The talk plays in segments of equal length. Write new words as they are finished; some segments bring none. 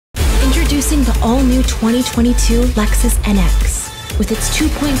Introducing the all-new 2022 Lexus NX. With its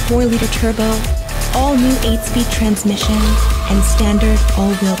 2.4-liter turbo, all-new 8-speed transmission, and standard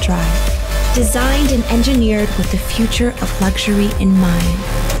all-wheel drive. Designed and engineered with the future of luxury in mind.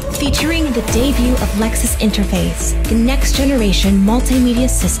 Featuring the debut of Lexus Interface, the next-generation multimedia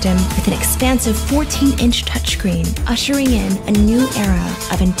system with an expansive 14-inch touchscreen, ushering in a new era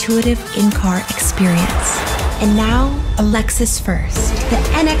of intuitive in-car experience. And now, a Lexus first, the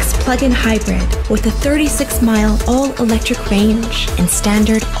NX plug-in hybrid with a 36-mile all-electric range and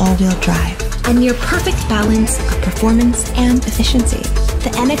standard all-wheel drive. A near-perfect balance of performance and efficiency.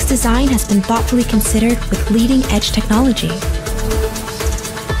 The NX design has been thoughtfully considered with leading-edge technology.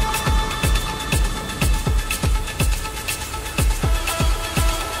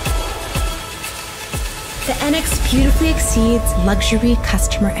 The NX beautifully exceeds luxury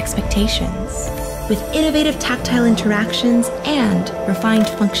customer expectations with innovative tactile interactions and refined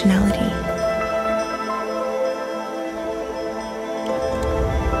functionality.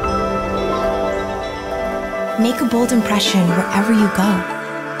 Make a bold impression wherever you go.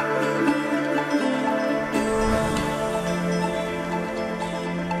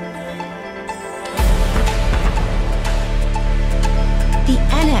 The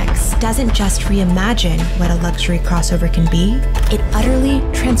NX doesn't just reimagine what a luxury crossover can be, it utterly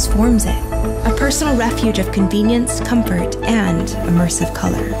transforms it. A personal refuge of convenience, comfort, and immersive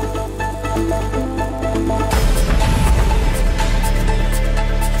color.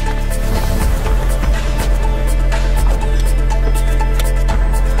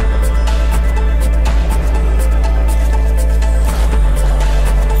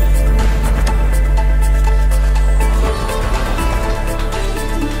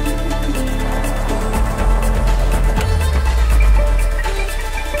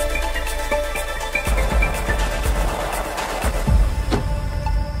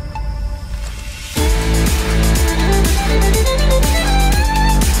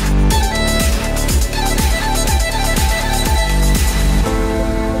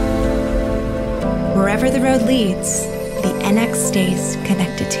 Wherever the road leads, the NX stays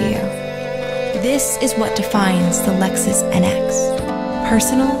connected to you. This is what defines the Lexus NX.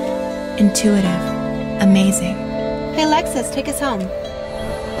 Personal, intuitive, amazing. Hey Lexus, take us home.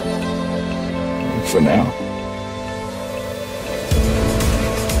 For now.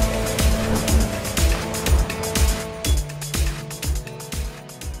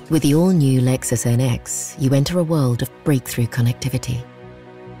 With the all-new Lexus NX, you enter a world of breakthrough connectivity.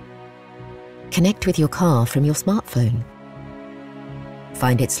 Connect with your car from your smartphone.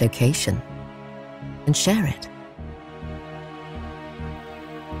 Find its location and share it.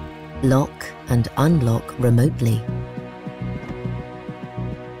 Lock and unlock remotely.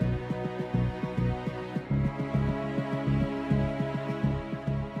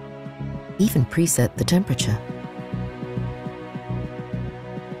 Even preset the temperature.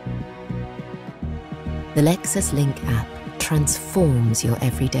 The Lexus Link app transforms your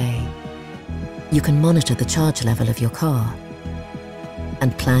everyday. You can monitor the charge level of your car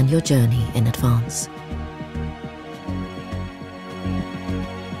and plan your journey in advance.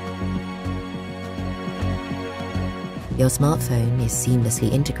 Your smartphone is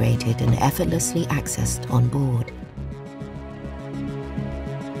seamlessly integrated and effortlessly accessed on board.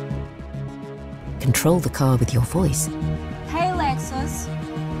 Control the car with your voice. Hey Lexus,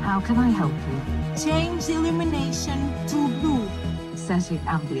 How can I help you? change the illumination to blue. Setting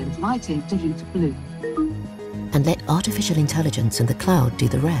ambient lighting to heat blue. And let artificial intelligence and the cloud do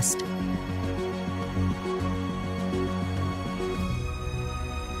the rest.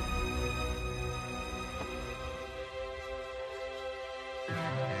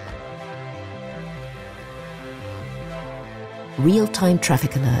 Real-time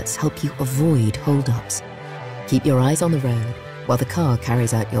traffic alerts help you avoid hold-ups. Keep your eyes on the road while the car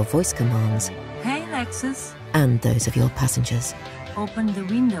carries out your voice commands Hey Lexus, and those of your passengers. open the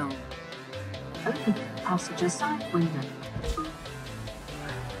window. Open passenger side window.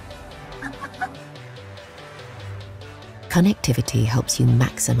 Connectivity helps you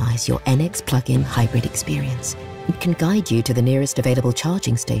maximize your NX plug-in hybrid experience. It can guide you to the nearest available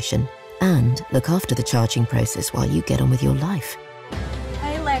charging station and look after the charging process while you get on with your life.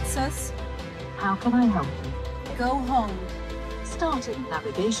 Hey Lexus, How can I help you? go home. Starting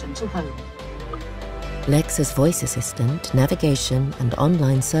navigation to home. Lexus Voice Assistant, navigation, and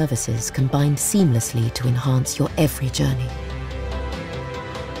online services combine seamlessly to enhance your every journey.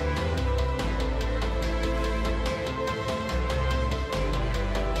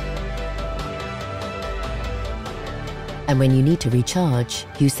 And when you need to recharge,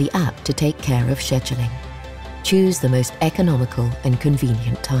 use the app to take care of scheduling. Choose the most economical and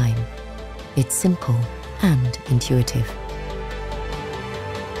convenient time. It's simple and intuitive.